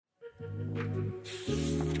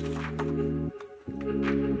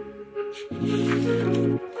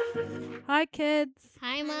Hi, kids.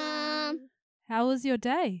 Hi, Mom. How was your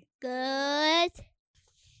day? Good.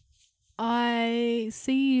 I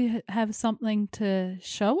see you have something to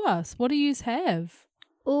show us. What do you have?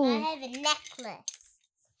 Oh, I have a necklace.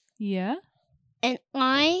 Yeah? and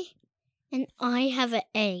I have an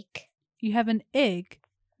egg. You have an egg?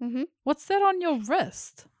 Mm-hmm. What's that on your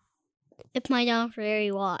wrist? It's my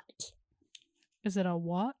very watch. Is it a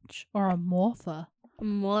watch or a morpher?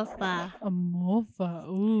 Morpha. A morpher.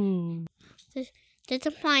 Ooh. This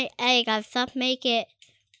is my egg. I've stopped making it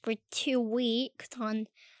for 2 weeks. On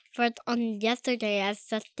yesterday, I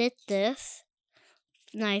just did this.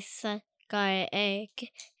 And I got an egg,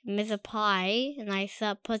 made a pie, and I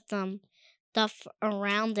put some stuff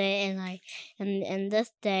around it. And this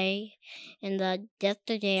day,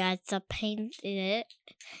 yesterday, I just painted it,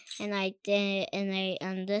 and I did,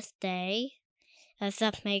 and this day, I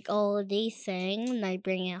just make all of these things, and I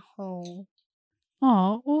bring it home.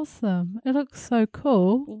 Oh, awesome. It looks so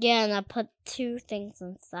cool. Yeah, and I put 2 things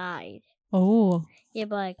inside. Oh. Yeah,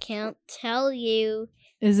 but I can't tell you.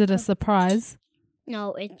 Is it a surprise?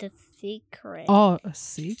 No, it's a secret. Oh, a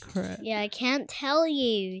secret. Yeah, I can't tell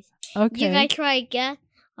you. Okay. You guys try again,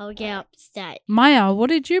 I'll get upset. Maya,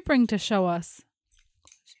 what did you bring to show us?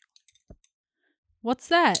 What's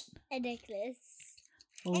that? A necklace.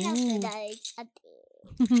 Oh. And also that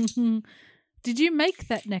Did you make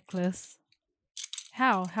that necklace?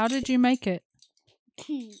 How? How did you make it?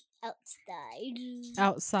 outside.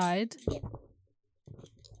 Outside? Yep.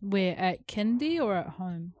 Where, at Kindy or at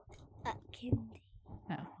home? At Kindy.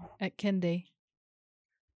 Oh, at Kindy.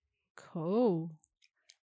 Cool.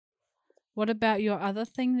 What about your other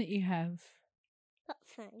thing that you have? What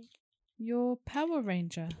thing? Your Power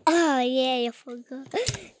Ranger. Oh, yeah, I forgot.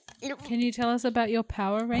 Can you tell us about your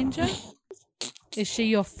Power Ranger? Is she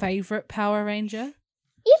your favorite Power Ranger?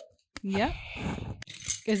 Yep. Yep.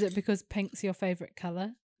 Is it because pink's your favorite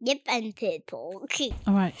color? Yep, and purple.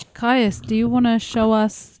 All right, Caius, do you want to show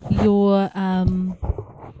us your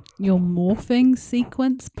morphing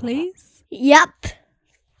sequence, please? Yep.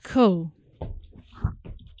 Cool.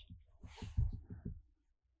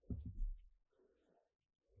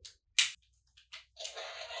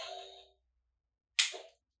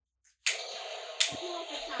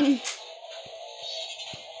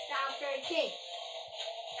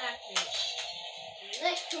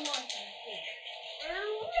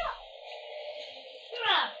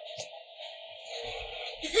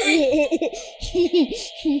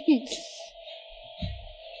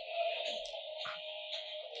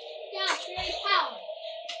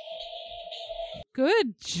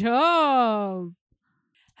 Good job.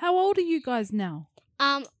 How old are you guys now?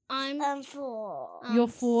 I'm 4. You're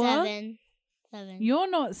 4? 7. You're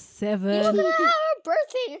not You 7. have a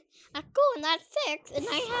birthday at school and that's 6, and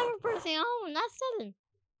I have a birthday at home and that's 7.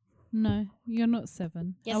 No, you're not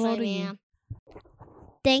 7. Yes, How old I are you? am.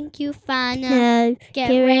 Thank you, Fana. No, Get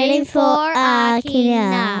ready for Arking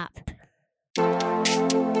Up.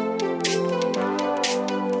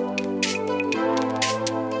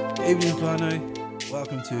 Evening, whānau.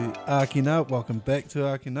 Welcome to Arking Up. Welcome back to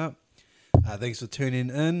Arking Up. Thanks for tuning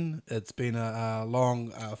in. It's been a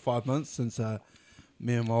long 5 months since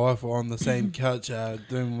me and my wife were on the same couch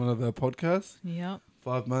doing one of our podcasts. Yep.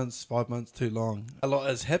 5 months too long. A lot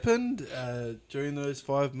has happened during those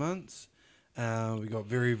 5 months. We got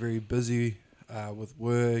very, very busy with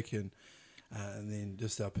work and then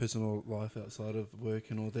just our personal life outside of work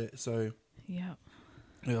and all that. So Yep.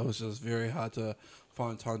 it was just very hard to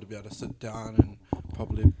find time to be able to sit down and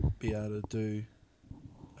probably be able to do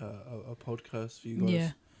a podcast for you guys.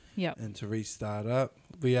 Yeah. Yep. And to restart up.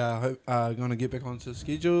 We are going to get back onto the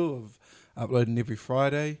schedule of uploading every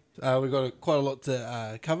Friday. We've got quite a lot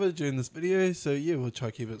to cover during this video, so yeah, we'll try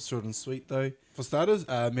to keep it short and sweet though. For starters,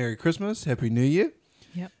 Merry Christmas, Happy New Year.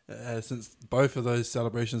 Yep. Since both of those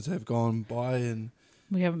celebrations have gone by and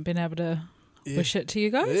We haven't been able to wish it to you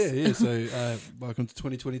guys. Yeah. So welcome to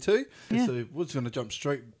 2022. Yeah. So we're just going to jump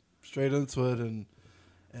straight into it, and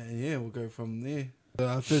yeah, we'll go from there.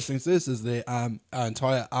 First things first is that our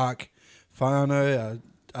entire ARC whānau,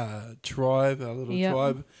 our tribe, our little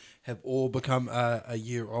tribe, have all become a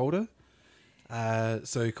year older.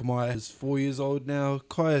 So Kamai is 4 years old now.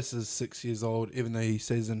 Caius is 6 years old, even though he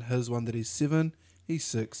says in his one that he's 7. He's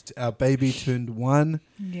 6. Our baby turned 1.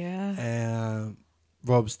 Yeah.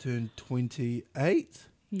 Rob's turned 28.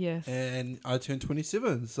 Yes. And I turned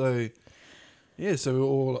 27. So, yeah, so we're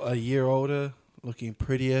all a year older, looking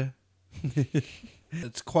prettier.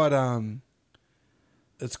 It's quite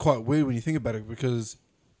weird when you think about it, because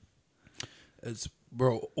it's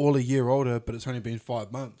we're all a year older, but it's only been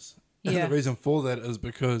 5 months. And Yeah. the reason for that is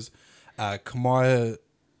because Kamaya's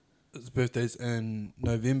birthday's in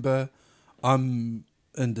November. I'm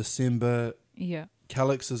in December. Yeah.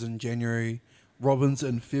 Calix is in January. Robin's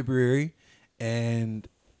in February. And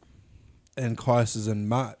Kaius is in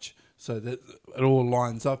March. So that it all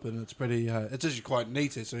lines up, and it's pretty. It's actually quite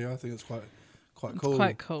neat. So I think it's quite It's cool.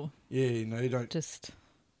 quite cool. Yeah, you know, you don't Just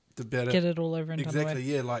get get it all over and done exactly. with.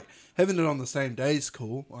 Yeah, like having it on the same day is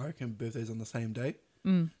cool. I reckon birthdays on the same day.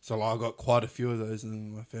 So like, I got quite a few of those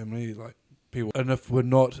in my family, like people. And if we're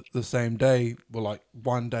not the same day, we're like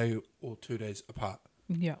 1 day or 2 days apart.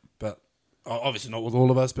 Yeah. But obviously not with all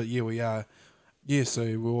of us. But yeah, we are. Yeah, so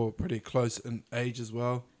we're all pretty close in age as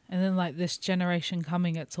well. And then like this generation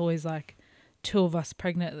coming, it's always like 2 of us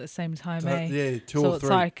pregnant at the same time, eh? Yeah, 2 so or it's 3.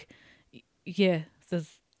 like, yeah, there's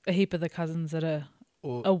a heap of the cousins that are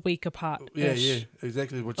or, a week apart. yeah,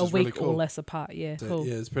 exactly. Which A is really week cool. or less apart. Yeah, So, cool.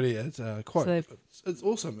 yeah, it's pretty. It's quite. So it's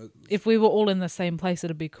awesome. if we were all in the same place,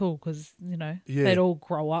 it'd be cool because Yeah. they'd all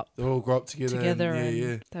grow up They all grow up together.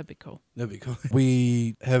 and that'd be cool. That'd be cool.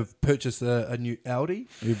 We have purchased a new Audi.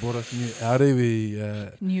 We bought us a new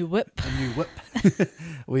Audi. New whip. A new whip.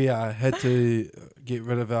 We had to get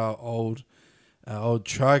rid of our old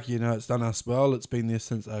truck. You know, it's done us well. It's been there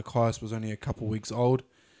since Kaius was only a couple weeks old.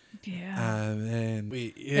 Yeah. And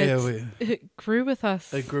It grew with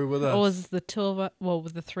us. it grew with us. It was the 2 of us, well,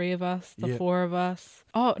 with the 3 of us, the Yeah. 4 of us.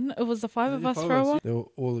 Oh, no, it was the 5 of us Five for a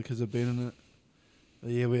while. All the kids have been in it.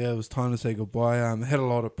 But yeah, it was time to say goodbye. Had a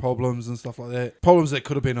lot of problems and stuff like that. Problems that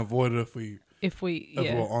could have been avoided if we We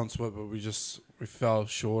were onto it, but we fell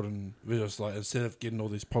short, and we just like, instead of getting all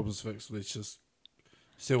these problems fixed, let's just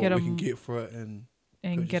see what Get we can 'em- get for it,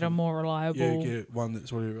 and get a more reliable. get one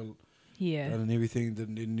that's already Yeah. done and everything.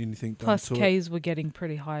 Didn't need anything done Plus, to it. Ks were getting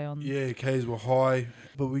pretty high on. Yeah, Ks were high,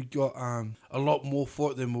 but we got a lot more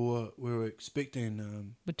for it than we were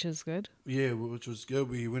expecting. Which is good. Yeah, which was good.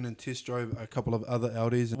 We went and test drove a couple of other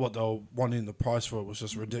Audis, and what they were wanting the price for it was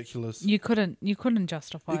just ridiculous. You couldn't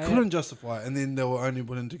justify They it. couldn't justify it, and then they were only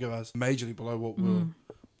willing to give us majorly below what we were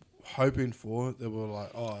hoping for. They were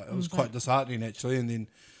like, it was quite disheartening actually. And then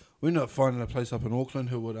we ended up finding a place up in Auckland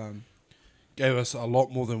who would gave us a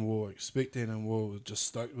lot more than we were expecting, and we were just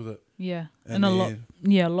stoked with it. Yeah, And and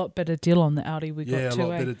a lot better deal on the Audi we got Yeah, a too.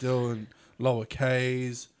 lot better deal and lower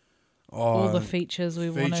Ks. All the features we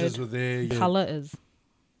features wanted. were there. Yeah. Colour is.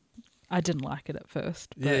 I didn't like it at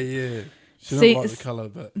first. But Yeah. She See, didn't like the it's- colour,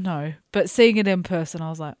 but No, but seeing it in person, I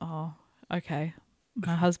was like, oh, okay.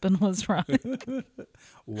 My husband was right.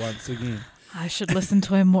 once again. I should listen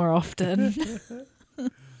to him more often.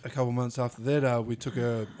 A couple months after that, we took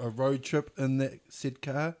a road trip in that said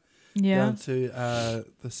car Yeah, down to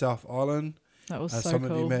the South Island. that was so Some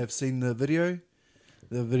of you cool. may have seen the video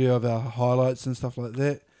of our highlights and stuff like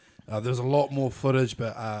that. There's a lot more footage,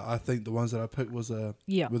 but I think the ones that I picked was were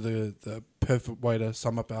the perfect way to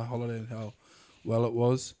sum up our holiday and how well it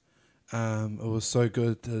was. It was so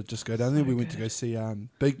good to just go down there. We went to go see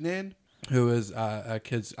Big Nan, who is our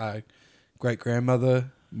kid's great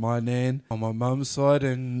grandmother, my nan on my mum's side,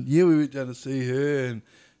 and yeah, we went down to see her and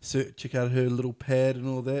check out her little pad and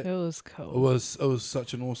all that. It was cool. It was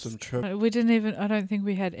such an awesome trip. We didn't even. I don't think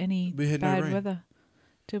we had any We had no bad rain. weather.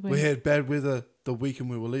 Did we? We had bad weather the weekend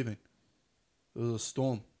we were leaving. It was a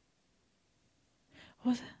storm.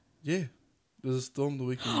 Was it? Yeah, there was a storm the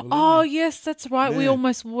weekend we were Oh leaving. yes, that's right. We Yeah.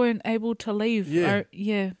 almost weren't able to leave.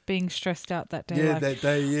 Yeah. Being stressed out that day. Yeah, like, that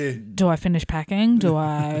day, yeah. do I finish packing?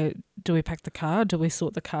 Do we pack the car? Do we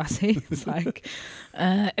sort the car seats? Like,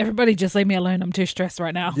 everybody just leave me alone. I'm too stressed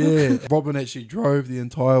right now. Yeah, Robin actually drove the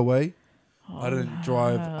entire way. I Oh, didn't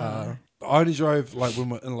drive. I only drove like when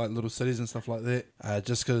we're in like little cities and stuff like that.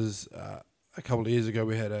 Just because a couple of years ago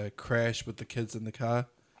we had a crash with the kids in the car.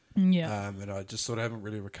 Yeah. And I just sort of haven't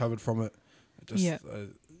really recovered from it. It just, Yeah.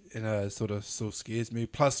 it sort of still scares me.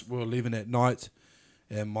 Plus, we were leaving at night,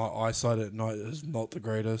 and my eyesight at night is not the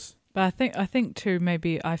greatest. But I think too,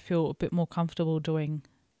 maybe I feel a bit more comfortable doing,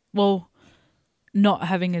 well, not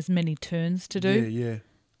having as many turns to do. Yeah.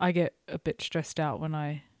 I get a bit stressed out when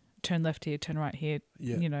I turn left here, turn right here,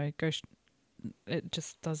 Yeah. you know, it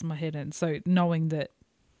just does my head in. So knowing that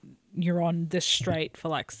you're on this straight for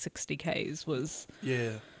like 60 Ks was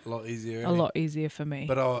Yeah, a lot easier. a lot easier for me.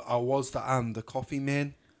 But I was the coffee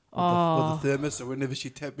man with, Oh. the thermos. So whenever she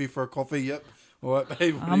tapped me for a coffee, yep. All right,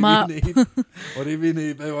 babe. What I'm do you need? What do you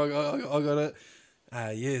need, babe? I got it.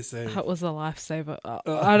 Yeah. So That was a lifesaver.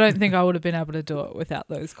 I don't think I would have been able to do it without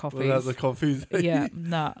those coffees. without the coffees, Yeah,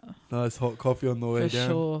 nah, nice hot coffee on the way for down.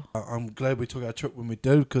 sure. I'm glad we took our trip when we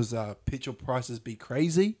did because petrol prices be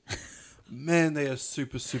crazy. Man, they are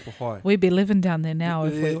super, super high. We'd be living down there now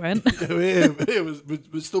if we went.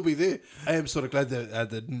 We'd still be there. I am sort of glad that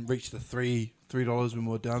they didn't reach the $3 when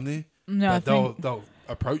we were down there. No, But they'll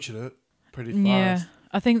approaching it pretty fast. yeah.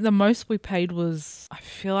 I think the most we paid was, I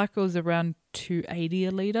feel like it was around $2.80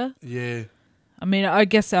 a litre. Yeah. I mean, I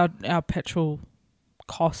guess our petrol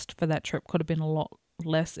cost for that trip could have been a lot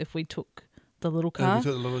less if we took the little Yeah, car. we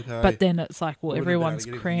took the little car. But then it's like, well, Wouldn't have been able everyone's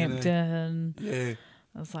to get everything in cramped in. Yeah.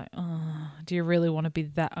 I was like, oh, do you really want to be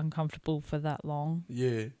that uncomfortable for that long?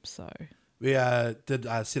 Yeah. So, We did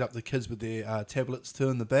set up the kids with their tablets too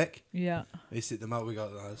in the back. yeah. We set them up. We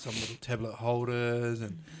got some little tablet holders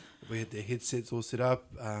and we had their headsets all set up.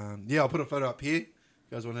 I'll put a photo up here. You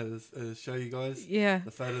guys want to show you guys Yeah.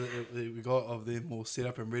 the photo that we got of them all set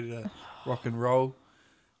up and ready to rock and roll.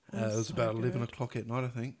 It was so about 11 good. o'clock at night, I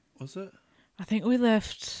think. Was it? I think we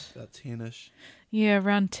left, About 10-ish. yeah,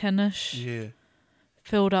 around 10ish. Yeah.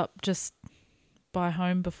 Filled up just by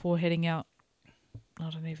home before heading out. I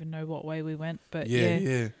don't even know what way we went, but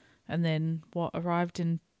Yeah. And then arrived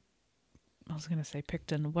in, I was going to say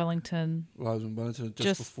Picton, Wellington, Well, I was in Wellington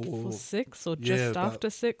just before. 6 or Yeah, just about- after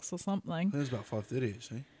 6 or I something. think it was about 5:30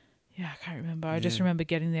 actually. Yeah, I can't remember. I just Yeah. remember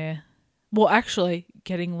getting there. Well, actually,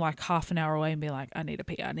 getting like half an hour away and be like, I need a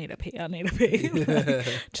pee. Like,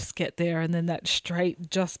 just get there. And then that straight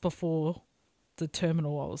just before the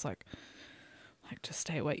terminal, I was like, just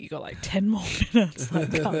stay awake. You got like 10 more minutes.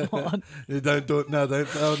 Like, come on. Yeah, don't do it now. Don't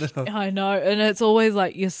fail now. I know. And it's always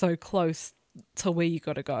like you're so close to where you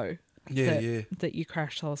got to go Yeah. that you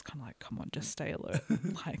crash. So I was kind of like, come on, just stay alert.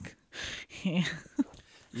 Like, yeah.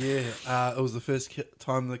 Yeah. It was the first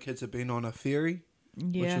time the kids had been on a ferry.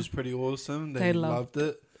 Yeah. Which was pretty awesome. They loved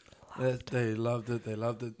it. They loved it.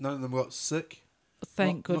 None of them got sick.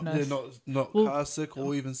 Thank goodness. They're not car sick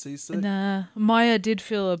or even seasick. Nah. Maya did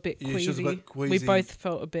feel a bit Yeah, she was a bit queasy. We queasy. both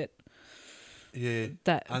felt a bit Yeah.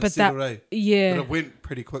 but Unsettled, that, eh? yeah. But it went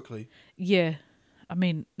pretty quickly. Yeah. I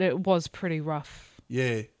mean, it was pretty rough,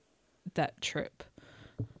 Yeah. that trip.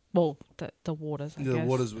 Well, the waters, I The guess.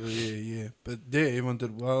 waters were, yeah. But yeah, everyone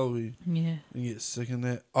did well. We Yeah. didn't get sick in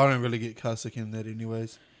that. I don't really get car sick in that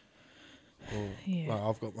anyways. Or, Yeah. well,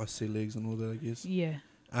 I've got my sea legs and all that, I guess. Yeah.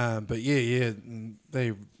 But yeah,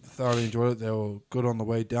 they thoroughly enjoyed it. They were good on the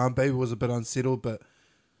way down. Baby was a bit unsettled, but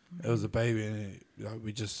it was a baby, and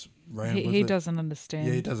we just ran with it. He doesn't understand.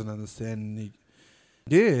 Yeah, he doesn't understand. And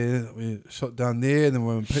we shot down there, and then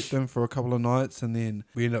we picked him for a couple of nights, and then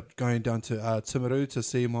we ended up going down to Timaru to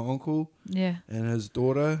see my uncle Yeah. and his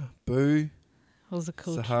daughter, Boo. It was a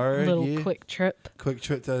cool Sahara, little yeah. quick trip. Quick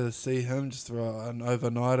trip to see him, just for an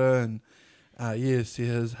overnighter, and see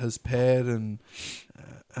his pad, and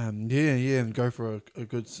and go for a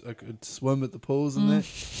good swim at the pools and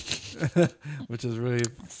that, which is really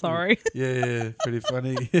Sorry. pretty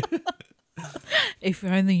funny. If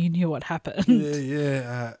only you knew what happened.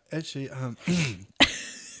 Actually,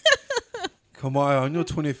 Kamaya, on your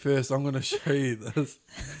 21st, I'm going to show you this.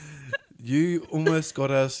 You almost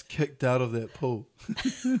got us kicked out of that pool.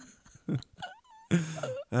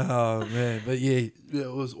 Oh man, but yeah,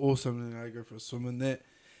 it was awesome. And I go for a swim in that,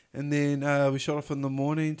 and then we shot off in the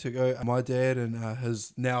morning to go. My dad and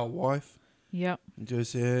his now wife, Yep.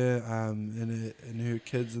 Josie, and her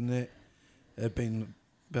kids and that. It's been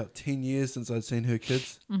about 10 years since I'd seen her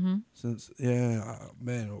kids. Mm-hmm.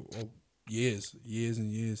 Years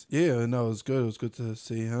and years. Yeah, no, it was good. It was good to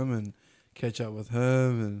see him and catch up with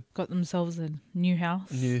him and Got themselves a new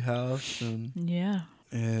house. new house and Yeah.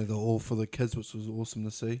 they're all for the kids, which was awesome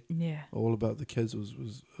to see. Yeah. All about the kids was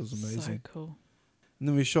amazing. So cool. And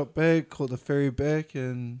then we shot back, caught the ferry back,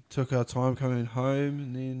 and took our time coming home,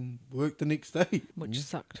 and then worked the next day. Which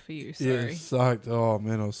sucked for you, Yeah, sorry. it sucked. Oh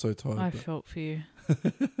man, I was so tired. I but- felt for you.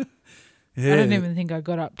 yeah. I don't even think I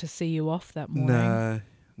got up to see you off that morning.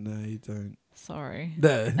 No, you don't. Sorry.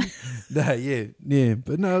 No, yeah.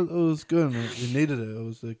 But no, it was good. We needed it. It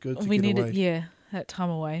was good to We get needed, away. yeah, that time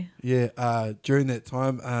away. Yeah. During that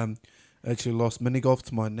time, I actually lost mini golf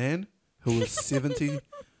to my nan, who was 70,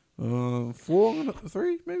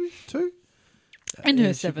 3, maybe 2. In her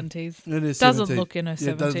Yeah, she- 70s. In her Doesn't 70s. look in her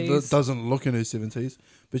Yeah, 70s. doesn't look in her 70s.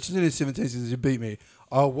 But she's in her 70s and she beat me.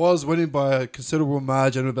 I was winning by a considerable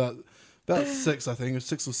margin, about 6, I think,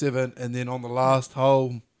 6 or 7. And then on the last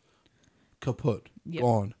hole, kaput. Yep.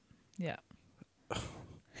 Gone. Yeah.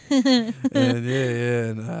 And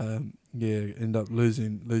end up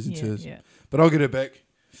losing to her. Yeah. But I'll get her back.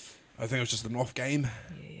 I think it was just an off game.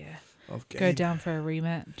 Yeah. Off game. Go down for a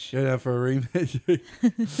rematch. Go down for a rematch.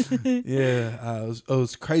 It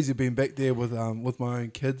was crazy being back there with my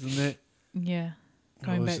own kids and that. Yeah. It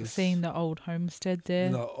Going was back, just- seeing the old homestead there.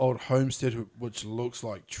 The old homestead, which looks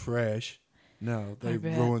like trash. No, they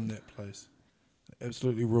bet. ruined that place.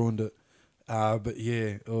 Absolutely ruined it. But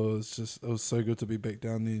yeah, it was so good to be back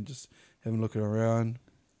down there and just having a look around.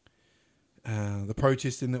 The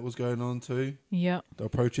protesting that was going on too. Yep. They were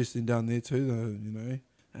protesting down there too,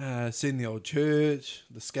 seeing the old church,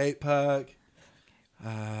 the skate park,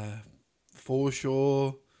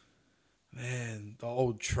 foreshore, man, the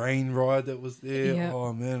old train ride that was there. Yeah.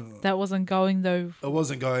 Oh man, That wasn't going though, it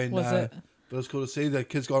wasn't going. was it? But it's cool to see the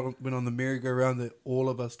kids went on the merry-go-round that all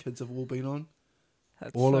of us kids have all been on.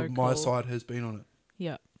 That's All so of my cool. side has been on it.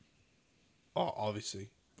 Yeah. Oh, obviously.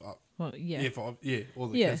 Well, yeah. All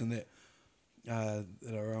the Yeah. kids in that that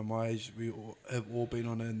are around my age, we have all been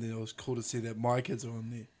on it, and then it was cool to see that my kids are on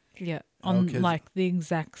there. Yeah. Our On kids- like the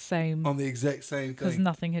exact same, On the exact same because thing.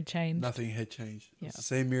 nothing had changed. Nothing had changed. Yeah. It's the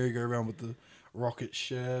same merry-go-round with the rocket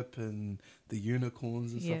ship and the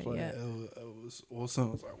unicorns and stuff like Yeah, that. It was awesome.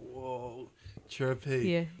 I was like, whoa, chirpy.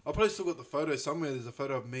 Yeah. I probably still got the photo somewhere. There's a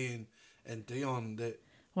photo of me and Dion that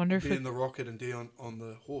Wonder if being it, the rocket and Dion on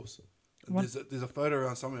the horse. And What- there's a photo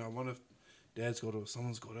around somewhere. I wonder if Dad's got it or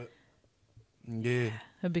someone's got it. Yeah.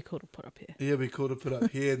 it'd be cool to put up here. Yeah, it'd be cool to put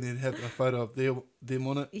up here and then have a photo of them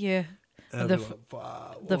on it. Yeah. And The I'd be f- like,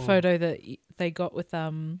 wow. The whoa. photo that they got with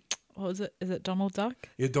what was it? Is it Donald Duck?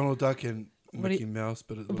 Yeah, Donald Duck and What do Mickey Mouse,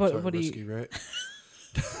 but it looks what- like what do you- Risky Rat.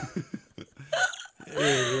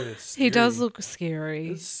 yeah, He does scary. look scary.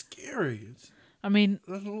 It's scary. I mean,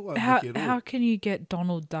 It doesn't look like how Mickey at all. how can you get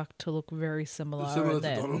Donald Duck to look very similar, It's similar and to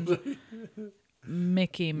then Donald Duck.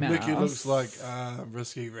 Mickey Mouse? Mickey looks like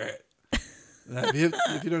Risky Rat. Now,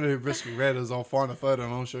 if you don't know who Risky Rat is, I'll find a photo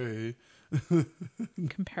and I'll show you.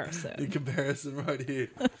 comparison. In comparison, right here.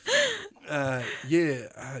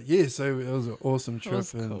 So it was an awesome trip,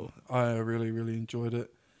 was and cool. I really, really enjoyed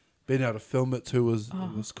it. Being able to film it too was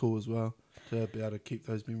Oh. cool as well. To be able to keep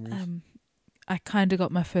those memories. I kind of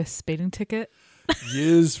got my first speeding ticket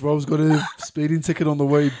Yes, Rob's got a speeding ticket on the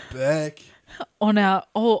way back. on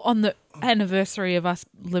the anniversary of us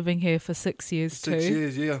living here for 6 years 6 too.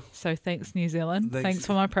 years, yeah. So thanks New Zealand. Thanks. Thanks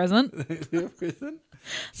for my present.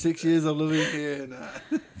 6 years of living here,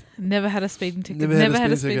 and Never had a speeding ticket. Never Never, had a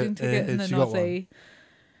had a speeding speeding ticket, ticket in and an she got Aussie.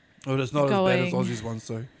 well, it's not as bad as Going- Aussie's one.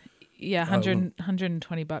 So Yeah, Oh, well.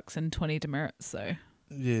 120 bucks and 20 demerits. So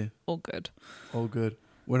yeah, all good. all good.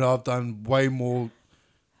 When I've done way more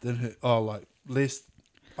than her, less.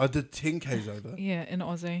 I did 10Ks over. Yeah, in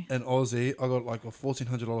Aussie. In Aussie, I got like a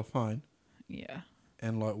 $1,400 fine Yeah,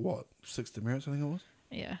 and like what 6 demerits, I think it was.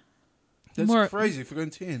 yeah. That's More- crazy for going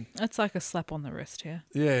 10. It's like a slap on the wrist here.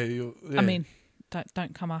 Yeah, I mean,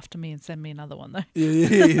 don't come after me and send me another one though.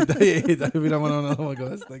 yeah. We don't want another one,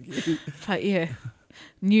 guys. Thank you. But yeah,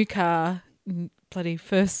 new car, bloody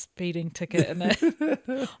first speeding ticket, and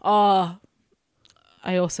it. Oh,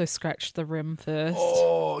 I also scratched the rim first.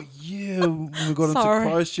 Oh yeah, when we got Sorry.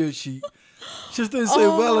 into Christchurch, she's doing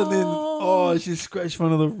so well, and then she scratched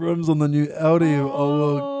one of the rims on the new Audi.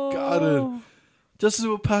 Oh, we're gutted. Just as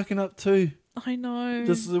we were parking up too. I know.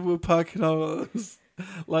 Just as we were parking up, I was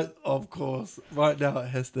like, of course, right now it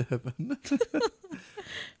has to happen.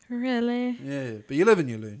 Really? Yeah, but you live and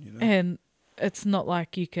you learn, you know. And it's not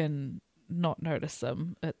like you can not notice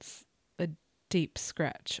them. It's a deep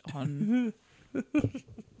scratch on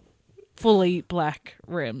fully black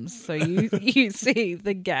rims. So you see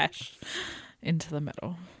the gash into the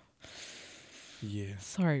middle. Yeah.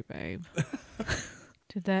 Sorry, babe.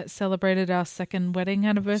 Did that celebrated our second wedding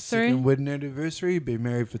anniversary? Second wedding anniversary. Been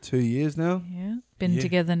married for 2 years now. Yeah. Been Yeah.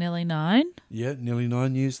 together nearly 9. Yeah, nearly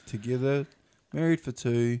 9 years together. Married for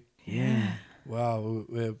 2. Yeah. Wow,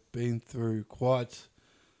 we've been through quite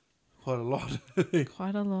a lot.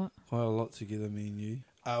 Quite a lot. Quite a lot together, me and you.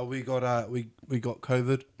 We got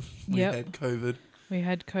COVID. We Yep. had COVID. We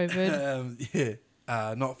had COVID.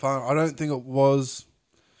 Not fun. I don't think it was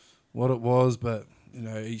what it was, but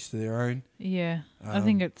each to their own. Yeah. I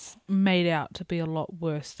think it's made out to be a lot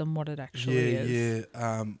worse than what it actually is.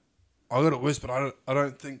 Yeah. I got it worse, but I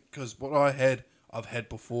don't think because what I've had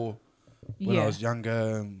before when I was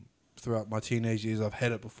younger and throughout my teenage years. I've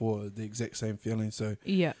had it before, the exact same feeling. So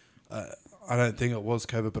Yeah. I don't think it was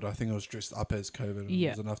COVID, but I think it was dressed up as COVID. And Yeah.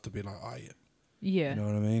 It was enough to be like, oh yeah. Yeah. You know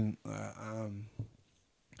what I mean?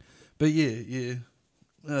 But yeah.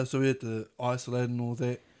 So we had to isolate and all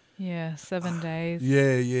that. Yeah. 7 days.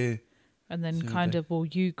 Yeah. And then 7 kind days.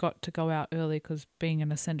 of, you got to go out early because being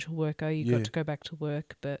an essential worker, you Yeah. got to go back to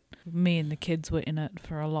work. But me and the kids were in it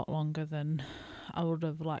for a lot longer than I would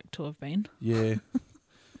have liked to have been. Yeah.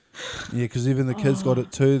 Yeah, because even the kids got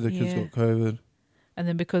it too. The kids yeah. got COVID. And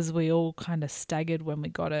then because we all kind of staggered when we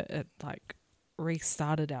got it, it like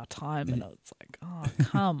restarted our time. And it's like, oh,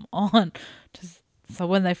 come on. Just So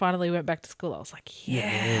when they finally went back to school, I was like,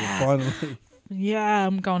 finally. yeah,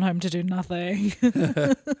 I'm going home to do nothing.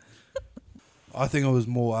 I think it was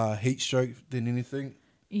more heat stroke than anything.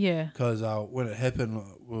 Yeah. Because when it happened,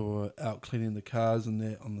 we were out cleaning the cars and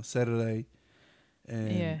that on the Saturday,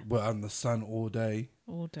 and we're out in the sun all day.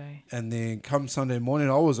 All day. And then come Sunday morning,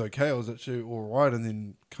 I was okay. I was actually all right. And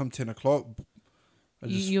then come 10 o'clock, I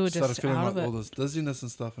just You were started just feeling out like of it. all this dizziness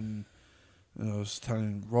and stuff. And I was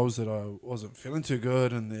telling Rose that I wasn't feeling too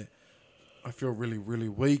good and that I feel really, really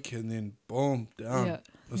weak. And then boom, down. Yeah. You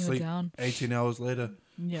were Asleep down. 18 hours later.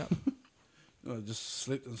 Yeah. I just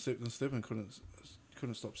slept and slept and slept and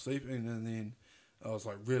couldn't stop sleeping. And then I was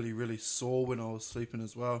like really, really sore when I was sleeping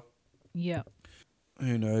as well. Yeah.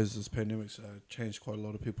 Who knows? This pandemic's changed quite a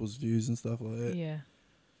lot of people's views and stuff like that. Yeah.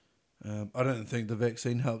 I don't think the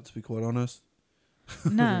vaccine helped, to be quite honest.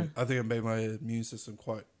 No. I think it made my immune system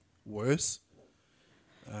quite worse.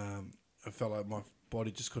 I felt like my body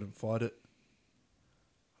just couldn't fight it.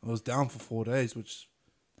 I was down for 4 days, which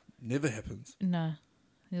never happens. No.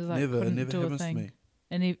 He was like, Never couldn't do a happens to thing. me.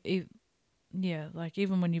 And yeah, like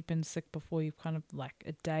even when you've been sick before, you've kind of like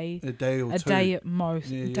a day A day or two. a day at most.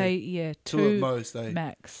 Yeah, a yeah. day, yeah, Two at most, eh?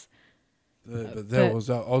 max. But but- I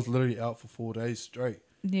was literally out for 4 days straight.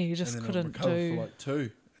 Yeah, you just and then I couldn't recovered do. for like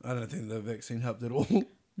 2. I don't think the vaccine helped at all.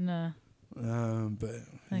 No. But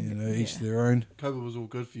Think- each yeah. their own. COVID was all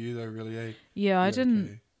good for you though, really, eh? Yeah, I Yeah, didn't.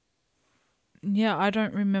 okay. Yeah, I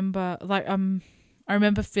don't remember. Like, I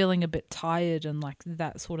remember feeling a bit tired and like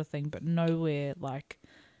that sort of thing, but nowhere like.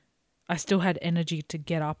 I still had energy to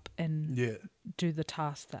get up and Yeah. do the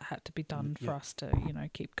tasks that had to be done for Yeah. us to,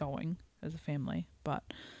 keep going as a family. But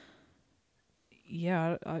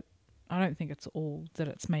yeah, I don't think it's all that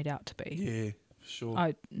it's made out to be. Yeah,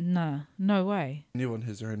 sure. No way. Everyone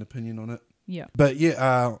has their own opinion on it. Yeah. But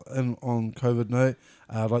yeah, and on COVID note,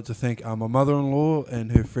 I'd like to thank my mother-in-law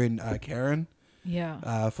and her friend Karen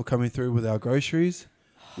Yeah. for coming through with our groceries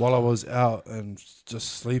while I was out and just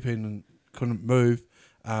sleeping and couldn't move.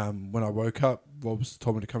 When I woke up, Rob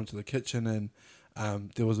told me to come to the kitchen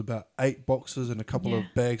and there was about 8 boxes and a couple of Yeah.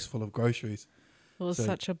 bags full of groceries. It was So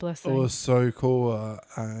such a It blessing. was so cool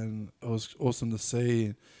and it was awesome to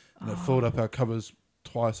see and it filled up our cupboards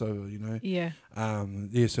twice over, Yeah.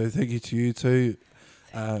 So thank you to you too.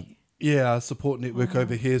 Our support network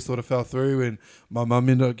over here sort of fell through and my mum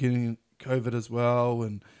ended up getting COVID as well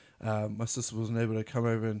and my sister wasn't able to come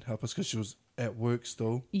over and help us because she was at work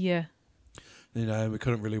still. Yeah. We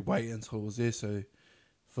couldn't really wait until it was there, so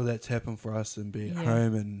for that to happen for us and be at Yeah.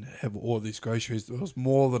 home and have all these groceries, it was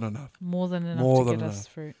more than enough More than enough More to than get enough. us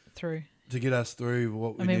through. to get us through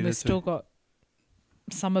what we I mean, needed we've still to. got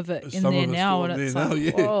some of it in Some there of it's now, still and in it's there now, like,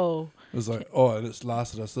 yeah. whoa. It was like, and it's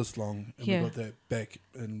lasted us this long, and Yeah. we got that back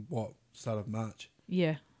in start of March.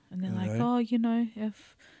 Yeah. And they're You like, know?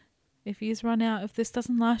 if yous run out, if this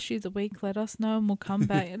doesn't last you the week, let us know and we'll come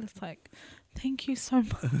back. And it's like, thank you so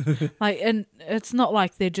much. And it's not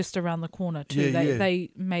like they're just around the corner too. Yeah, They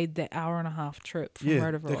made the hour-and-a-half trip from Yeah,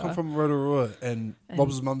 Rotorua. they come from Rotorua, and And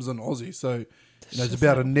Rob's mum's an Aussie, so It's to just be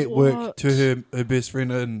able to like, network what? to her best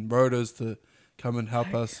friend in Rotas to come and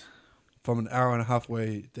help us from an hour and a half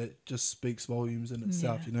away, that just speaks volumes in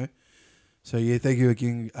itself, Yeah. So yeah, thank you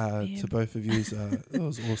again Yeah. to both of you. That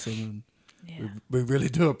was awesome, and Yeah. we really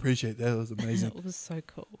do appreciate that. It was amazing. It was so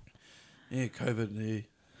cool. Yeah, COVID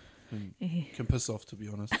Yeah. can piss off, to be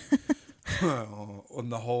honest, on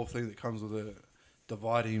the whole thing that comes with it,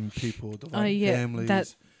 dividing people, dividing families,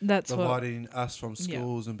 That's what. dividing us from Yeah.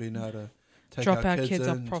 schools and being able to take Drop our kids kids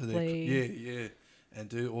off into properly. and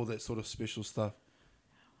do all that sort of special stuff.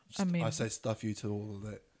 I mean- I say stuff you to all of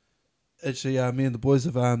that. Actually, me and the boys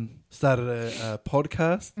have started a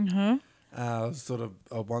podcast. Sort of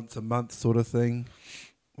a once a month sort of thing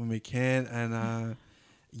when we can, and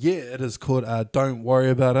it is called "Don't Worry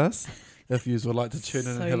About Us." If you would like to tune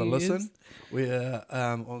in So and have a yous. listen, we are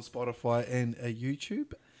on Spotify and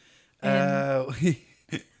YouTube.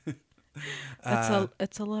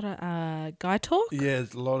 It's a lot of guy talk. Yeah,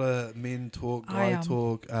 it's a lot of men talk, I, guy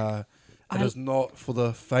talk. It I- is not for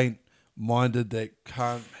the faint-minded that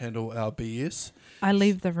can't handle our BS. I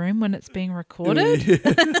leave the room when it's being recorded. Yeah,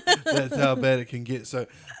 that's how bad it can get. So,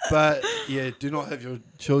 but yeah, do not have your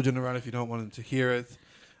children around if you don't want them to hear it.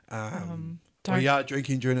 Don't. We are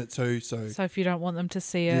drinking during it too, so So if you don't want them to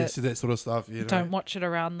see yeah, it, so that sort of stuff. don't watch it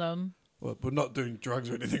around them. Well, we're not doing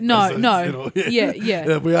drugs or anything. No, so, no. you know,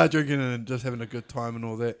 Yeah. We are drinking and just having a good time and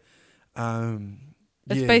all that.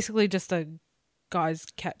 It's basically just a guy's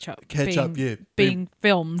catch up. Being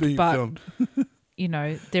filmed, being but filmed.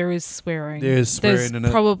 there is swearing. There is swearing There's in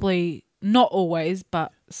it. probably not always,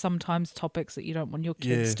 but sometimes topics that you don't want your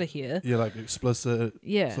kids Yeah. to hear. Yeah, like explicit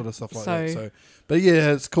Yeah. sort of stuff like So- that. So, but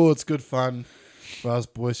yeah, it's cool. It's good fun for us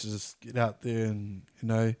boys to just get out there and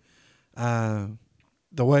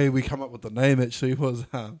the way we come up with the name actually was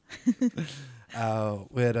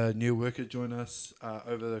we had a new worker join us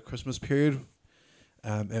over the Christmas period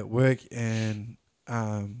at work, and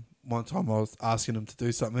one time I was asking him to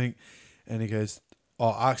do something, and he goes,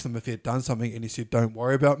 I asked him if he had done something, and he said, "Don't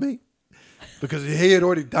worry about me," because he had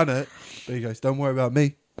already done it, but he goes, "Don't worry about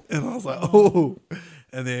me," and I was like, "Oh."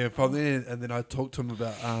 And then from there, and then I talked to him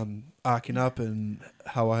about arcing up and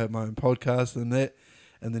how I have my own podcast and that.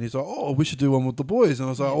 And then he's like, "Oh, we should do one with the boys." And I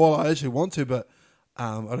was like, "Well, I actually want to, but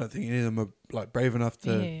I don't think any of them are like brave enough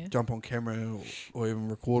to jump on camera or even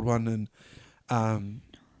record one." And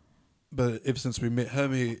but ever since we met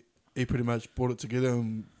him, he pretty much brought it together,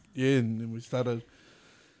 and and then we started.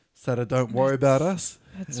 Don't worry about us,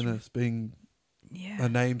 and it's been a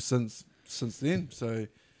name since then. So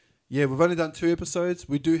yeah, we've only done 2 episodes.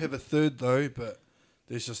 We do have a third though, but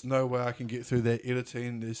there's just no way I can get through that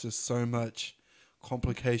editing. There's just so much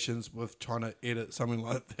complications with trying to edit something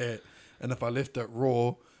like that, and if I left it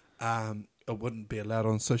raw, it wouldn't be allowed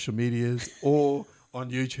on social medias or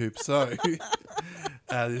on YouTube. So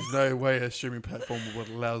there's no way a streaming platform would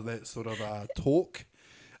allow that sort of talk.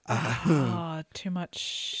 Too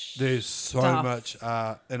much. There's so stuff. much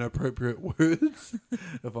inappropriate words,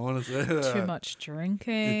 if I want to say. Too much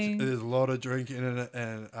drinking. There's a lot of drinking in it,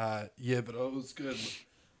 and but it was good.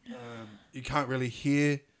 You can't really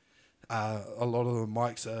hear. A lot of the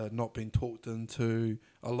mics are not being talked into.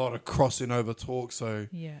 A lot of crossing over talk. So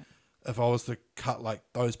if I was to cut like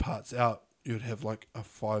those parts out, you'd have like a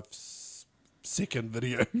 5-second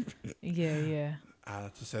video. Yeah.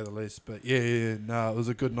 To say the least. But it was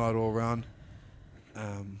a good night all around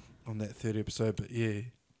on that third episode. But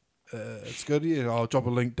it's good. I'll drop a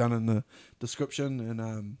link down in the description,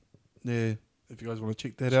 and if you guys want to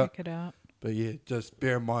check that out. Check it out. But just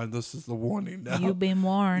bear in mind, this is the warning now. You've been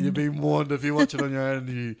warned. You've been warned. If you watch it on your own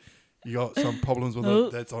and you got some problems with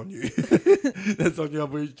it, that's on you. That's on you.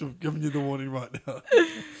 I'm giving you the warning right now.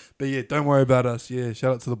 But don't worry about us. Shout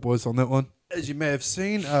out to the boys on that one. As you may have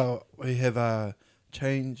seen, we have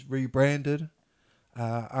rebranded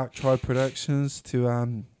Arc Tribe Productions to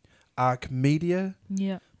Arc Media.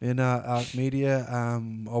 Yeah. In Arc Media, I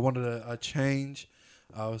wanted a change.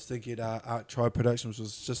 I was thinking Arc Tribe Productions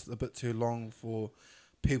was just a bit too long for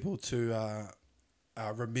people to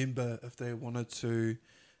remember if they wanted to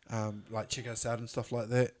like check us out and stuff like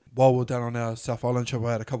that. While we're down on our South Island trip,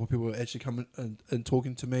 I had a couple of people actually come and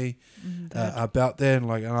talking to me about that,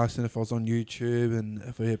 and asking if I was on YouTube and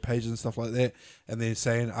if we had pages and stuff like that, and then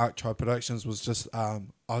saying Arc Tribe Productions was just I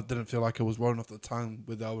didn't feel like it was rolling off the tongue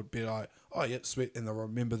where they would be like, "Oh yeah, sweet," and they'll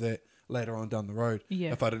remember that later on down the road.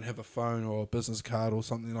 If I didn't have a phone or a business card or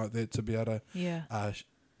something like that to be able to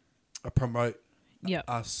promote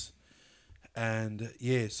us. And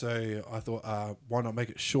so I thought, why not make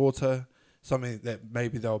it shorter, something that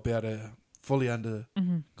maybe they'll be able to fully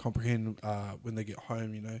comprehend when they get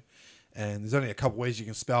home, And there's only a couple ways you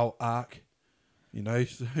can spell arc,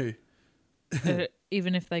 so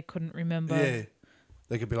even if they couldn't remember.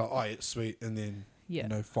 They could be like, "Oh, it's sweet," and then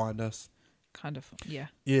find us. Kind of,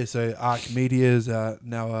 So Arc Media is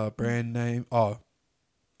now a brand name.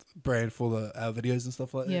 Brand for our videos and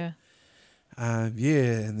stuff like that. And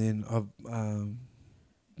then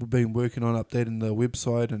we've been working on updating the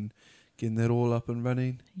website and getting that all up and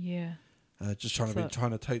running. Just trying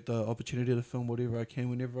to take the opportunity to film whatever I can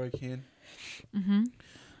whenever I can.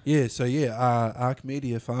 Arc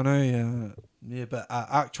Media whānau, but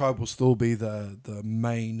Arc Tribe will still be the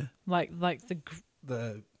main, like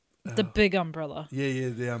the big umbrella.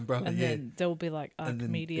 The umbrella. And then there will be like Arc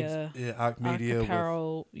Media, Arc Media, Arc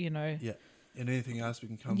Apparel, and anything else we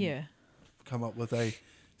can come up with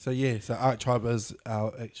so Arc Tribe is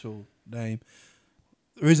our actual name.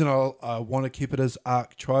 The reason I want to keep it as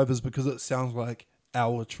Arc Tribe is because it sounds like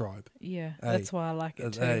our tribe. That's why I like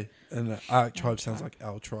it too. And Arc Tribe sounds like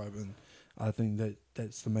our tribe, and I think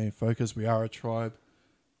that's the main focus. We are a tribe.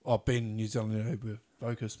 I've been in New Zealand, we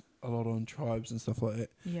focus a lot on tribes and stuff like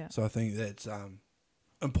that. So I think that's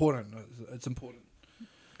important. It's important.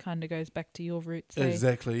 Kind of goes back to your roots.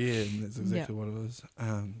 Exactly, and that's exactly what it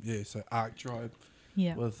is. So Arc Tribe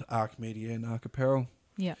with Arc Media and Arc Apparel.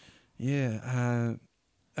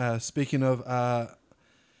 Speaking of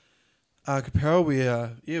Arc Apparel,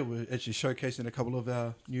 we're actually showcasing a couple of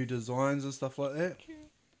our new designs and stuff like that.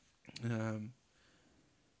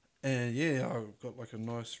 I've got like a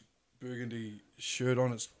nice burgundy shirt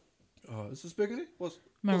on. Is this burgundy?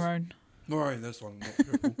 Maroon. Maroon, this one, not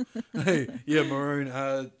purple. Hey, yeah,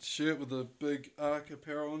 maroon shirt with a big Arc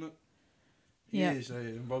apparel on it. Yeah. Yeah, so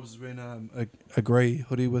and Rob's wearing a grey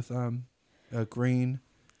hoodie with a green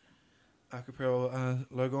Arc apparel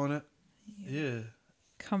logo on it. Yeah.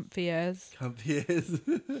 Comfy as. Comfy as.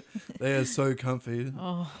 They are so comfy.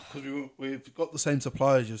 Oh, Because we've got the same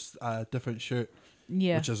supplier, just different shirt,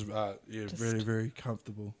 yeah. which is Just- very, very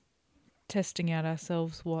comfortable. Testing out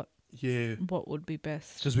ourselves what Yeah. would be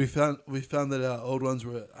best. Because we found that our old ones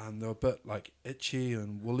were they were a bit like itchy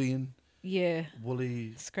and Yeah.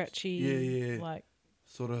 woolly Scratchy. Yeah. Like,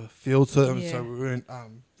 sort of feel to them. Yeah. So we weren't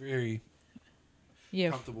very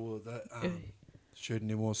yeah. comfortable with that shirt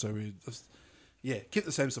anymore. So we just kept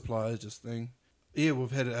the same supplier, just thing. Yeah, we've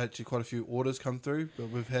had actually quite a few orders come through, but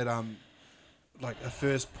we've had like a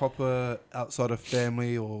first proper outside of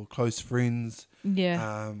family or close friends.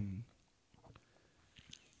 Yeah.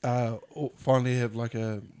 Finally have like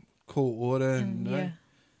a cool order and yeah.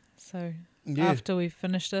 So yeah. after we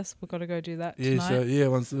finish this, we've got to go do that Yeah, tonight. so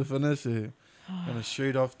once we finish, gonna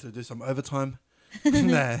shoot off to do some overtime.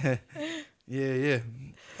 Nah. Yeah.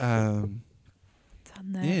 Done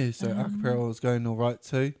that. Yeah, so Arc Apparel is going all right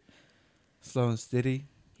too. Slow and steady.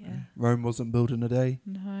 Yeah. Rome wasn't built in a day.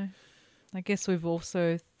 No. I guess we've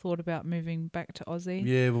also thought about moving back to Aussie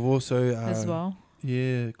Yeah, we've also as well.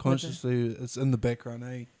 Yeah, consciously it's in the background,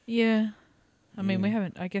 eh? Yeah. I mean, Yeah.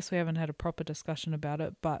 I guess we haven't had a proper discussion about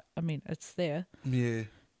it, but I mean, it's there. Yeah.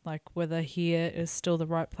 Like whether here is still the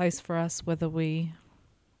right place for us, whether we,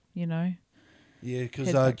 Yeah, Head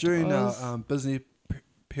because back to during Oz. our busy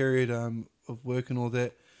period of work and all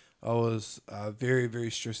that, I was very, very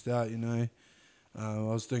stressed out, I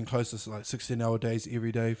was doing close to like 16-hour days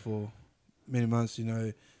every day for many months,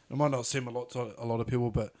 It might not seem a lot to a lot of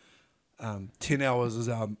people, but 10 hours is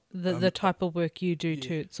the type of work you do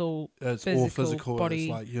too. It's all it's physical, all physical. body.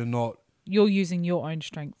 It's like you're not You're using your own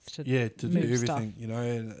strength to to do move everything, stuff.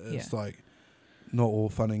 and it's like not all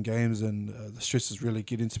fun and games, and the stress is really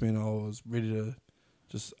getting to me, and I was ready to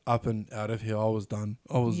just up and out of here. I was done.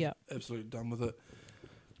 I was absolutely done with it.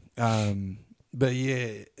 But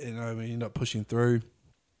yeah, we end up pushing through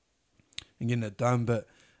and getting it done. But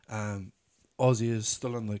Aussie is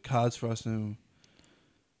still in the cards for us,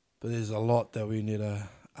 but there's a lot that we need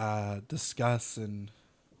to discuss and.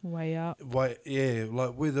 way up. Like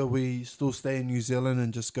whether we still stay in New Zealand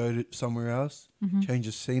and just go to somewhere else, change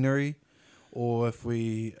the scenery, or if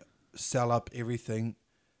we sell up everything,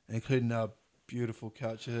 including our beautiful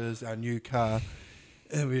couches, our new car,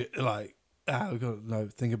 and we we've got to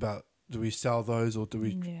think about, do we sell those or do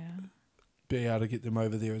we be able to get them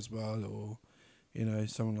over there as well, or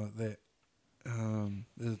something like that.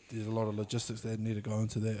 There's a lot of logistics that need to go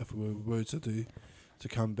into that if we were to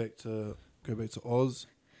go back to Oz.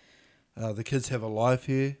 The kids have a life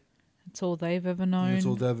here. It's all they've ever known. It's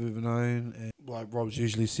all they've ever known. And like Rob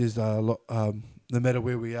usually says, no matter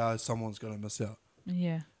where we are, someone's going to miss out.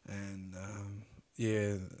 Yeah. And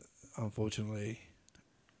unfortunately,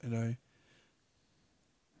 it'll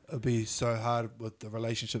be so hard with the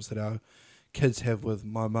relationships that our kids have with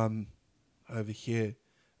my mum over here.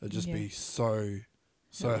 It'll just be so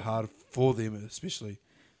hard for them, especially.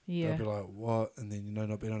 Yeah. They'll be like, what? And then,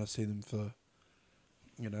 not being able to see them for,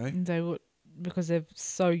 They would, because they're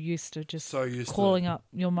so used to just so used calling up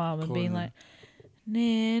your mum and being like,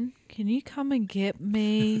 Nan, can you come and get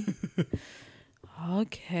me?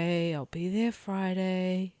 Okay, I'll be there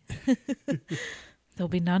Friday. There'll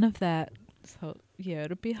be none of that. So, yeah,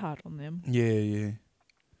 it'll be hard on them. Yeah.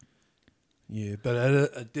 But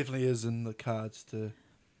it definitely is in the cards to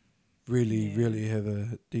really have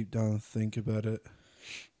a deep down think about it.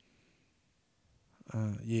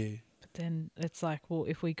 But then it's like, well,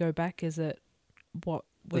 if we go back, is it what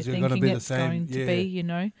we're Is it gonna thinking be the it's same? going to Yeah.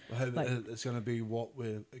 be, I hope Like- it's going to be what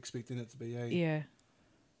we're expecting it to be, eh? Yeah.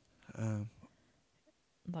 Um,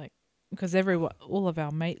 Like, because all of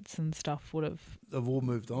our mates and stuff would have they've all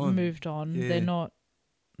moved on. Yeah.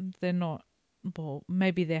 They're not, well,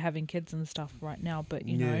 maybe they're having kids and stuff right now, but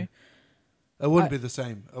you know. It wouldn't be the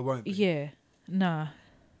same. It won't be. Yeah. Nah.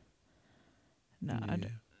 Yeah.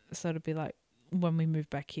 So it'd be like when we move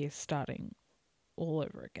back here, starting all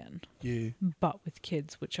over again, Yeah. but with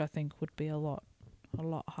kids, which I think would be a lot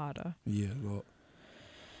harder. Yeah, a lot.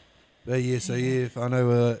 But yeah, so if I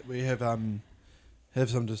know we have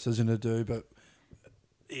some decision to do, but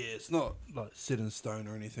it's not like set in stone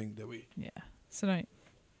or anything that we. Yeah. So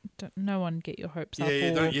don't no one get your hopes up.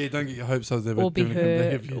 Don't get your hopes up there. Or be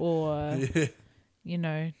hurt, Yeah. or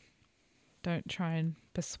don't try and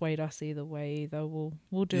persuade us either way. Either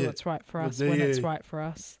we'll do Yeah. what's right for Well, us when it's yeah. right for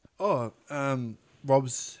us. Oh,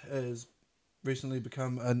 Rob's has recently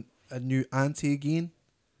become a new auntie again.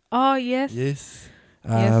 Oh yes. Yes.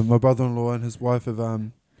 Yes. My brother-in-law and his wife have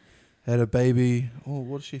had a baby. Oh,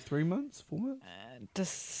 what is she? 3 months? 4 months?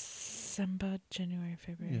 December, January,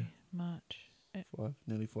 February, March. 5,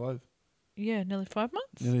 nearly 5. Yeah, nearly 5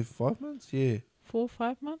 months. Nearly 5 months. Yeah. 4 or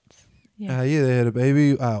 5 months. Yeah. Yeah, they had a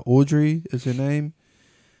baby. Audrey is her name.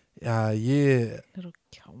 Yeah. Little.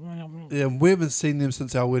 Yeah, we haven't seen them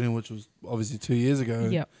since our wedding, which was obviously 2 years ago.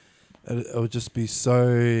 Yep. It would just be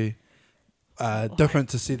so different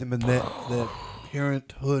to see them in that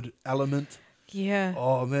parenthood element. Yeah.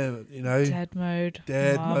 Oh man, you know, Dad mode.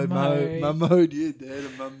 mum mode, yeah, dad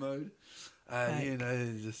and mum mode. You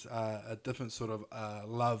know, just a different sort of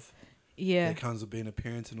love Yeah. that comes with being a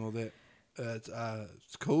parent and all that.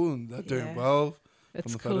 It's cool and they're doing Yeah. from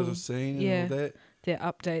It's the cool. photos I've seen and Yeah. all that. Their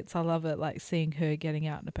updates, I love it. Like seeing her getting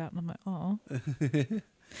out and about, and I'm like, oh.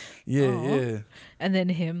 Yeah, Aw. yeah. And then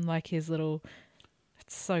him, like his little.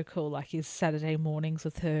 It's so cool. Like his Saturday mornings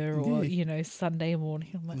with her, or Sunday morning.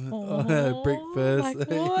 I'm like, oh, Breakfast. Like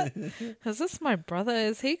what? Is this my brother?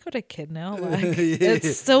 Is he got a kid now? Like Yeah.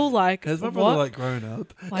 it's still like Has my what? brother like grown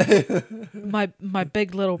up? Like my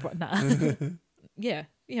big little brother. Nah. yeah,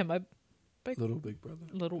 my Little big brother.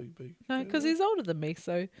 Little- big. no, because he's older than me.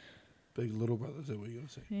 So Big little brother. Is that what you're gonna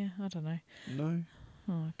say? yeah, I don't know. No,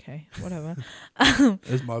 Oh, okay, whatever.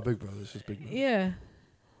 it's my big brother. It's just big brother. Yeah.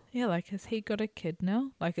 Yeah, like, has he got a kid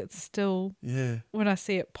now? Like, it's still, Yeah. when I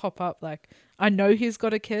see it pop up, like, I know he's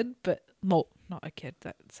got a kid, but, well, not a kid.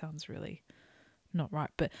 That sounds really not right.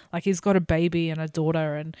 But, like, he's got a baby and a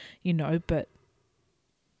daughter and, but,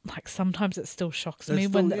 like, sometimes it still shocks me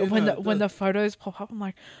when the photos pop up. I'm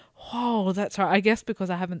like, whoa, that's right. I guess because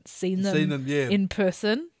I haven't seen them yeah. in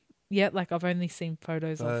person yet. Like, I've only seen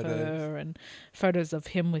photos of Photos. her and photos of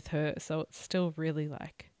him with her. So it's still really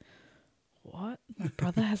like, what? My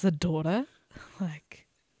brother has a daughter? Like,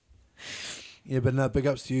 Yeah, but no, big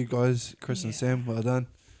ups to you guys, Chris and Yeah. Sam. Well done.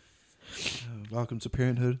 Welcome to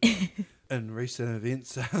parenthood. In recent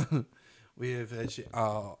events, we have actually,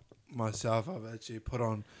 myself, I've actually put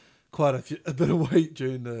on quite a bit of weight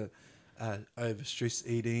during the over stress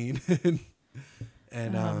eating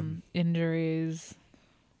and injuries.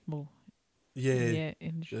 Well, yeah,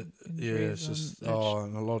 injuries. it's just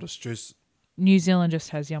and a lot of stress. New Zealand just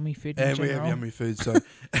has yummy food in And we general. have yummy food, so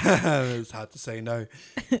it's hard to say no.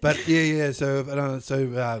 But yeah. So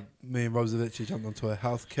me and Robs have actually jumped onto a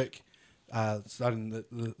health kick. Starting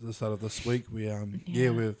the start of this week,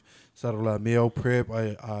 we've started our meal prep.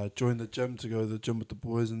 I joined the gym to go to the gym with the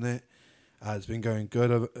boys and that. It's been going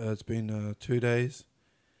good. It's been 2 days,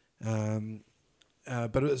 but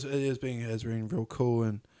it's been real cool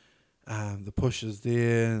and. The push is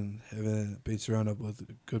there and having been surrounded with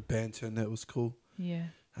good banter and that was cool. Yeah.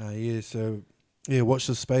 Watch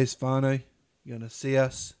the space, whānau. You're going to see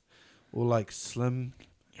us all like slim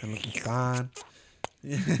and looking fine. So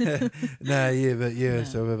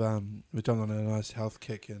we've done on a nice health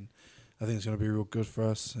kick and I think it's going to be real good for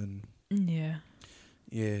us and Yeah.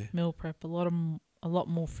 meal prep, a lot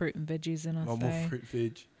more fruit and veggies in a us. lot more fruit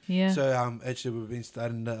veg. Yeah. So actually we've been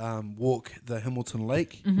starting to walk the Hamilton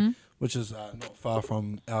Lake. Mm-hmm. Which is not far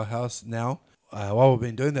from our house now. While we've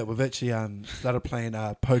been doing that, we've actually started playing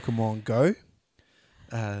Pokemon Go,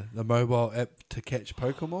 the mobile app to catch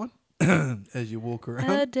Pokemon as you walk around.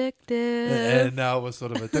 Addictive. And now we're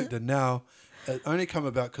sort of addicted. Now, it only come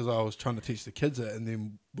about because I was trying to teach the kids it, and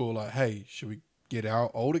then we were like, hey, should we get our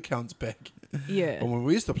old accounts back? Yeah. And when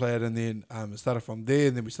we used to play it, and then it started from there,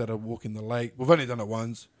 and then we started walking the lake. We've only done it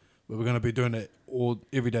once, but we're going to be doing it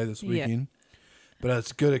every day this weekend. But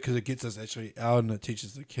it's good because it gets us actually out and it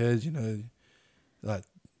teaches the kids, and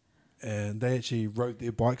they actually rode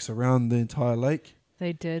their bikes around the entire lake.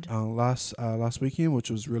 They did. Last weekend,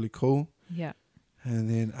 which was really cool. Yeah. And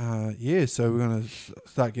then so we're gonna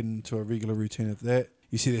start getting into a regular routine of that.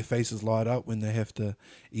 You see their faces light up when they have to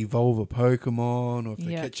evolve a Pokemon, or if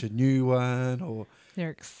they catch a new one, or they're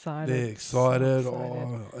excited. So excited.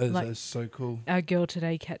 So It's so cool. Our girl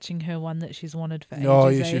today catching her one that she's wanted for ages. Oh,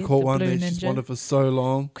 yeah, she caught the one blue that she's ninja. wanted for so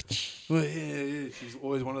long. Well, yeah. She's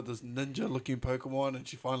always wanted this ninja-looking Pokemon, and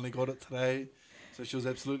she finally got it today. So she was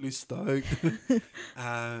absolutely stoked.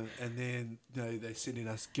 And then, they're sending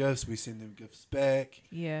us gifts. We send them gifts back.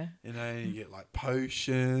 Yeah. You get, like,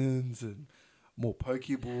 potions and more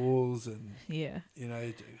Pokeballs. And,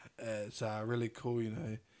 it's really cool,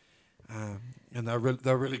 and they're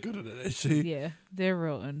really good at it, actually. Yeah, they're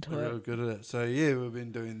real into They're it. real good at it. So we've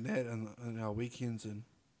been doing that in our weekends and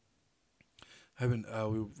hoping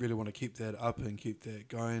we really want to keep that up and keep that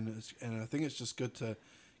going. And I think it's just good to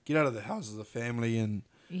get out of the house as a family and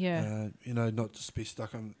Yeah. You know, not just be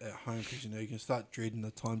stuck at home because, you know, you can start dreading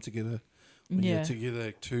the time together when Yeah. you're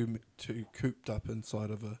together too cooped up inside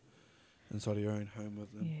of your own home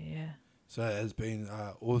with them. Yeah. So it has been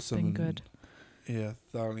awesome. Been and, good. Yeah,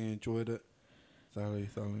 thoroughly enjoyed it. Thoroughly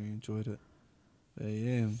enjoyed it. But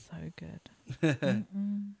yeah. So good.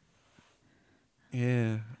 Mm-mm.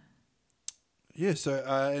 Yeah. Yeah, so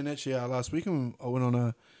and actually last weekend I went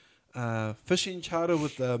on a fishing charter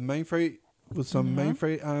with the Mainfreight with some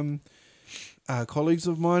Mainfreight colleagues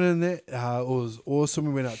of mine in that. It was awesome.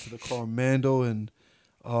 We went out to the Coromandel and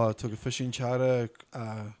took a fishing charter.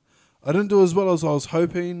 I didn't do as well as I was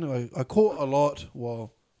hoping. I caught a lot.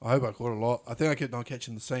 Well, I hope I caught a lot. I think I kept on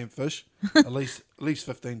catching the same fish at least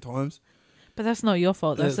 15 times. But that's not your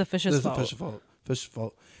fault. That's the fish's That's fault. the fish's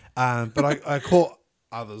fault. But I caught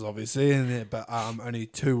others obviously in there, but only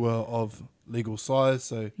 2 were of legal size.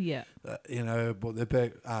 So Yeah. you know, but they're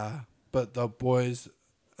back. But the boys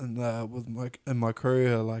and in my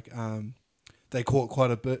crew are like they caught quite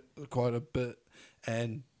a bit,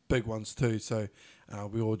 and big ones too. So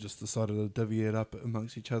we all just decided to divvy it up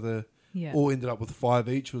amongst each other. Yeah. All ended up with 5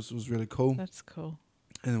 each, which was really cool. That's cool.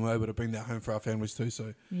 And then we're able to bring that home for our families too.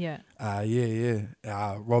 So Yeah.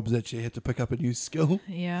 Rob's actually had to pick up a new skill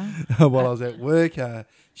Yeah. while I was at work.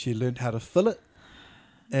 She learned how to fill it.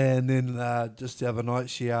 And then just the other night,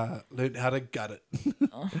 she learned how to gut it.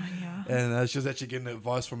 Oh, yeah. And she was actually getting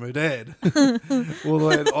advice from her dad. All the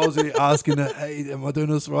way in Aussie, asking her, hey, am I doing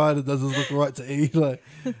this right? Does this look right to eat? Like,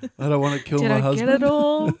 I don't want to kill Did my I husband. get it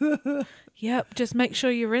all? Yep. Just make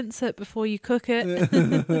sure you rinse it before you cook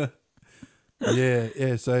it.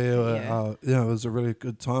 Yeah. So, Yeah. it was a really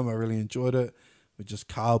good time. I really enjoyed it. We just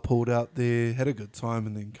carpooled out there, had a good time,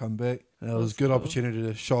 and then come back. And it was a That's good cool. opportunity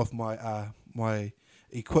to show off my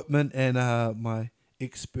equipment and my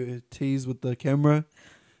expertise with the camera.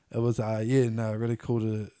 It was really cool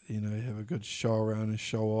to have a good show around and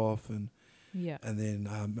show off and Yeah. then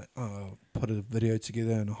put a video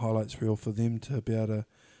together and a highlights reel for them to be able to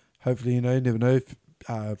hopefully you never know if,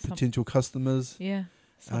 potential customers Yeah.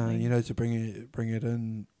 Something to bring it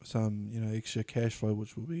in some extra cash flow,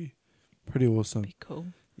 which will be pretty awesome. be cool.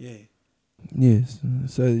 Yeah. Yes.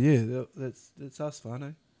 So yeah, that's us,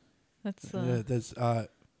 Whānau. That's That's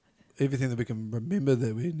everything that we can remember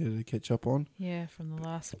that we needed to catch up on from the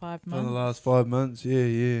last 5 from months. the last 5 months.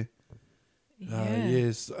 Yeah.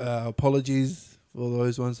 Yes. Apologies for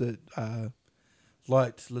those ones that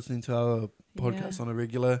liked listening to our podcasts on a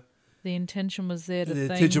regular. The intention was there to The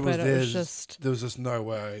think, intention was but there. it was just There was just no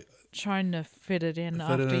way. trying to fit it in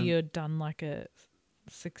Fit it after in. you had done like a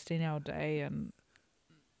 16-hour day and,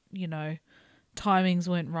 timings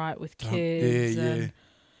weren't right with kids. And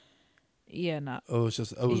no. It was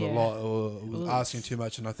a lot. It was was- asking too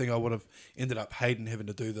much, and I think I would have ended up hating having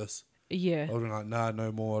to do this. Yeah. I would have been like, nah,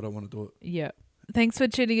 no more. I don't want to do it. Yeah. Thanks for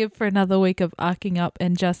tuning in for another week of Arcing Up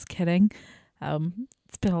and Just Kidding.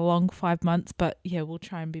 It's been a long 5 months, but we'll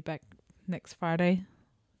try and be back next Friday,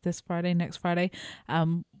 with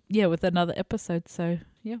another episode. So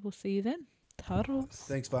we'll see you then. Ta-ra.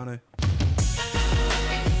 Thanks, Whānau.